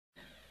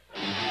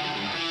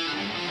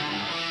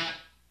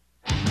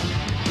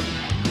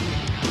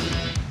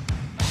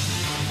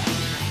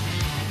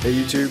Hey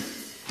YouTube,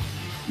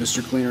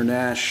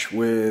 MrCleanerNash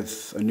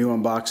with a new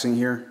unboxing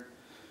here.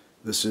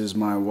 This is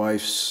my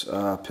wife's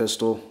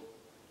pistol,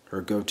 her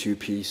go-to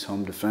piece,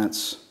 home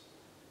defense,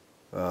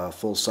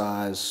 full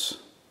size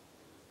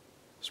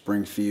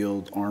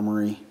Springfield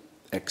Armory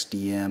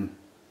XDM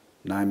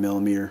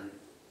 9mm.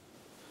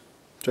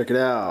 Check it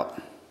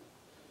out.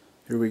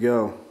 Here we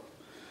go.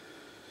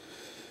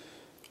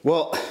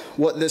 Well,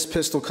 what this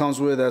pistol comes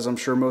with, as I'm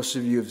sure most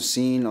of you have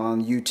seen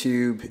on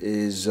YouTube,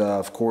 is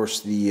of course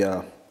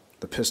the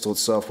pistol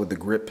itself with the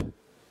grip,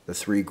 the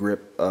 3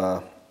 grip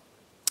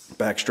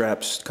back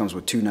straps. Comes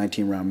with 2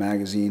 19-round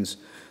magazines,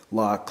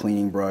 lock,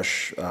 cleaning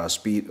brush,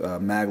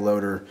 mag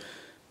loader,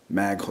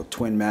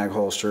 twin mag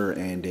holster,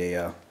 and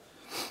a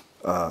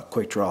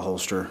quick draw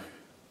holster.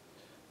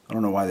 I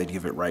don't know why they'd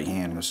give it right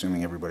hand. I'm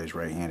assuming everybody's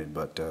right-handed,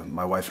 but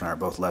my wife and I are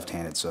both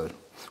left-handed, so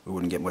we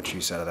wouldn't get much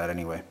use out of that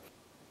anyway.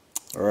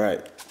 All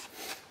right,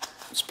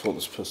 let's pull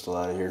this pistol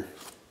out of here.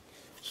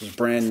 This is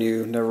brand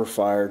new, never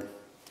fired.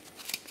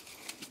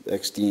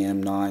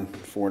 XDM9,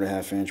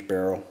 4.5-inch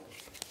barrel.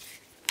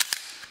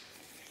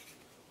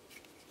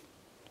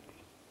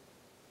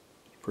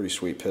 Pretty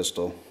sweet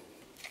pistol.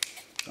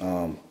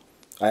 I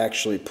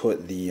actually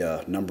put the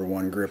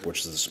 #1 grip,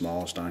 which is the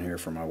smallest, on here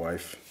for my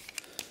wife,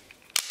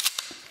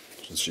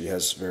 since she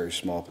has very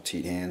small,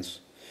 petite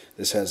hands.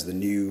 This has the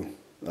new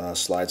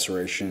slide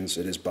serrations.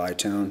 It is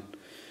bitone.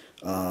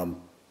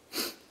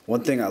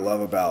 One thing I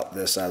love about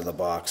this out of the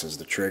box is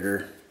the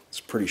trigger. It's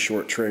a pretty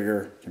short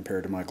trigger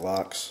compared to my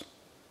Glocks.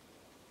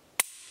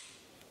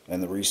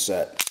 And the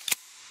reset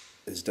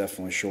is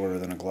definitely shorter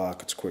than a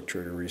Glock. It's quick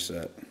trigger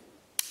reset.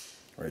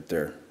 Right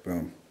there.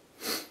 Boom.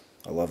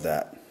 I love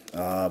that.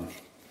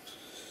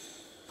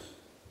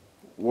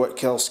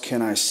 What else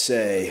can I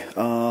say?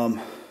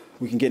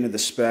 We can get into the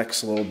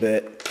specs a little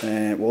bit.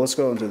 And well, let's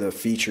go into the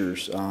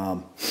features.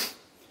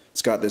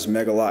 It's got this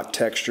mega lock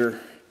texture,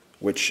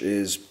 which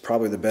is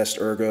probably the best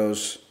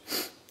ergos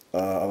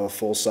of a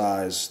full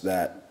size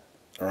that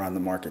are on the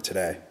market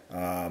today.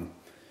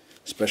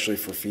 Especially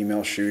for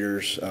female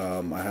shooters,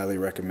 I highly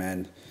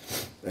recommend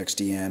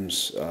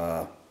XDMs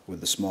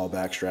with the small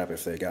back strap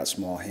if they got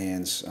small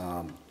hands.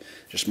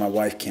 Just my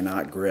wife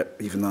cannot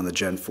grip, even though the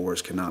Gen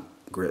 4s cannot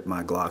grip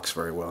my Glocks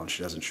very well, and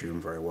she doesn't shoot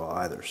them very well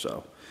either,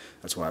 so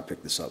that's why I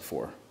picked this up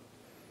for her.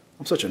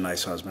 I'm such a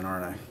nice husband,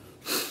 aren't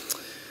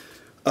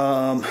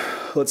I?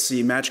 Let's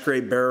see, match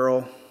grade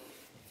barrel.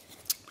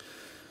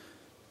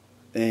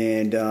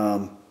 And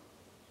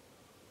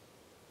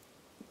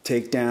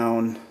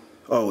takedown.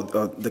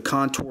 The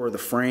contour of the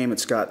frame.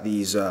 It's got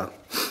these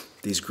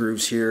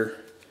grooves here,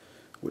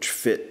 which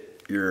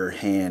fit your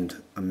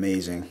hand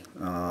amazing.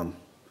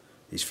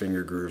 These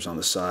finger grooves on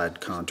the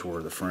side contour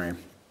of the frame,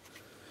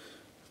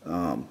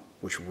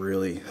 which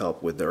really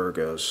help with the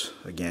ergos.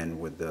 Again,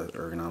 with the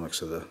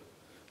ergonomics of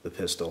the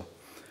pistol.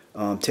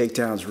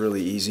 Takedown is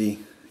really easy.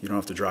 You don't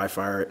have to dry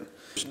fire it.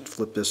 Just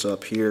flip this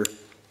up here,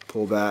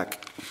 pull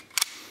back.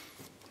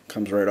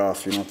 Comes right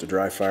off. You don't have to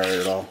dry fire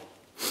it at all.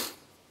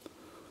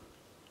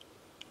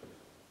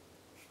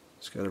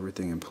 It's got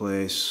everything in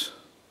place.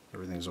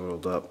 Everything's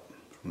oiled up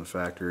from the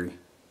factory.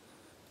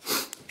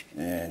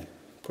 And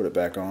put it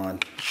back on.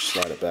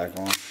 Slide it back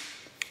on.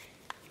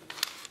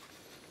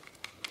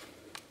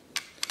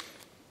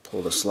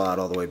 Pull the slot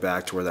all the way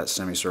back to where that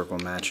semicircle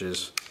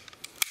matches.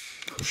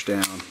 Push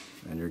down,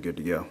 and you're good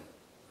to go.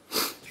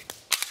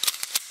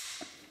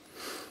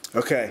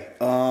 Okay.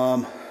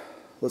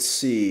 Let's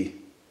see.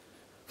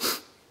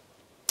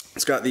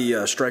 It's got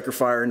the striker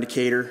fire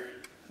indicator.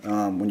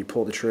 When you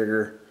pull the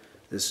trigger,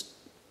 this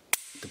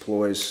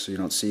deploys so you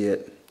don't see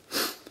it.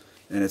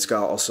 And it's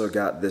also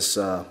got this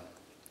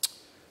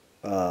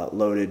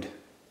loaded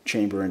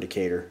chamber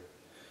indicator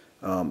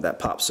that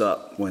pops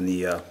up when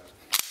the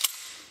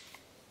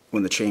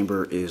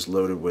chamber is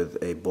loaded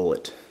with a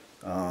bullet,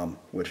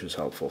 which is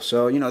helpful.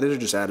 So, you know, these are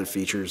just added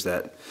features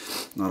that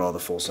not all the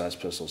full-size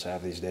pistols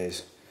have these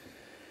days.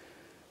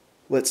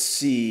 Let's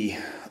see.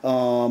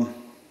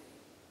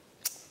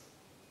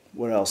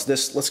 What else?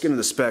 Let's get into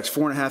the specs.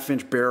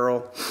 4.5-inch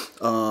barrel.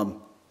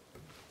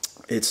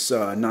 It's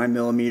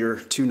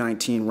 9mm, 2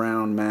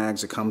 19-round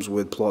mags. It comes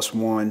with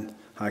 +1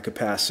 high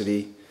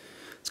capacity.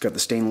 It's got the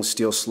stainless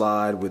steel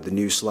slide with the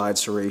new slide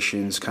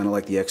serrations, kind of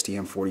like the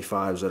XDM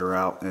 45s that are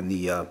out, and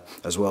the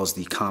as well as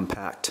the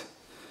compact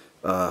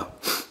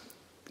 9mm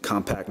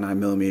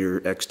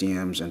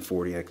XDMs and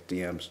 40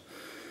 XDMs.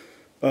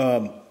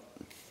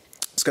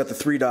 It's got the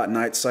 3-dot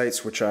night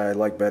sights, which I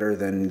like better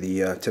than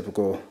the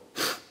typical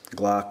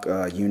Glock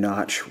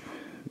U-notch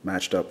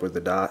matched up with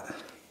the dot.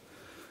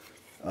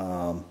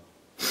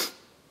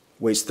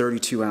 Weighs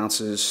 32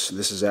 ounces.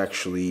 This is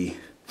actually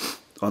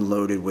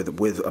unloaded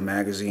with a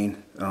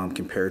magazine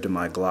compared to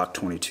my Glock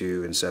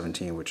 22 and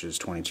 17, which is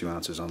 22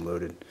 ounces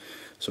unloaded.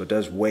 So it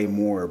does weigh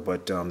more,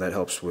 but that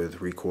helps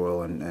with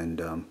recoil and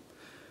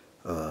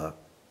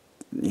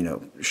you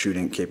know,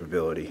 shooting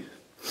capability.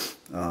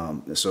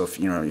 So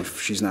if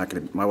she's not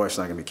gonna, my wife's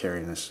not gonna be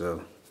carrying this,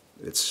 so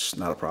it's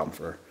not a problem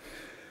for her.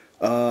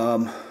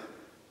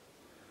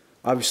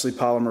 Obviously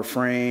polymer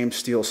frame,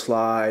 steel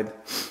slide.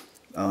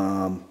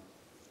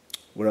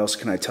 What else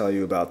can I tell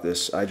you about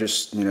this? I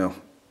just, you know,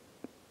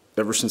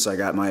 ever since I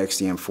got my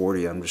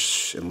XDM40, I'm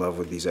just in love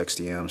with these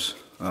XDMs.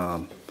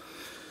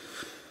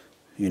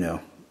 You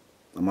know,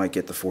 I might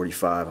get the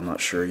 45, I'm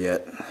not sure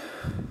yet,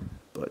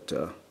 but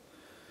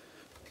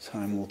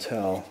time will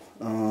tell.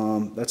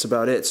 That's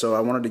about it. So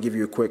I wanted to give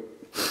you a quick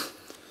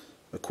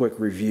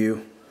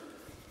review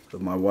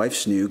of my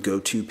wife's new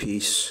go-to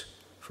piece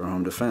for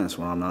home defense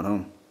when I'm not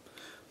home,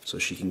 so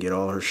she can get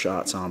all her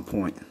shots on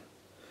point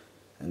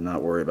and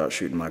not worry about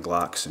shooting my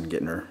Glocks and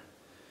getting her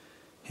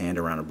hand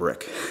around a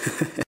brick.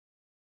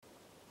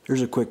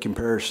 Here's a quick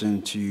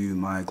comparison to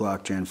my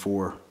Glock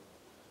G4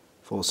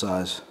 full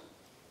size.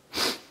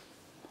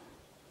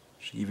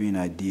 Should give you an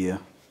idea.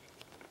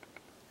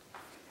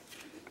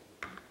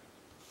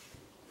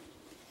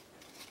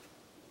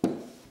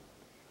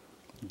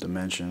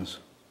 Dimensions.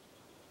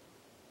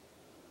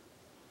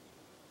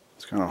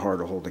 It's kind of hard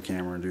to hold the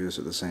camera and do this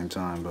at the same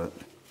time, but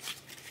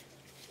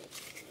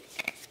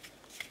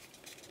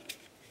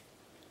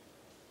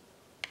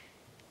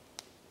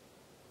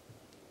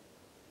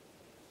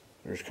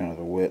there's kind of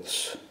the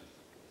widths.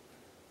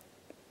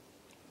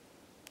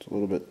 It's a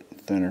little bit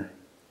thinner.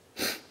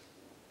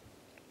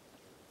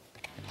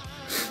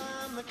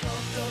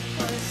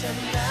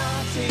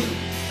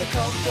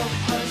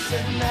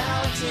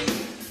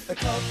 The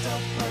cult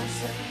of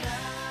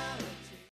personality.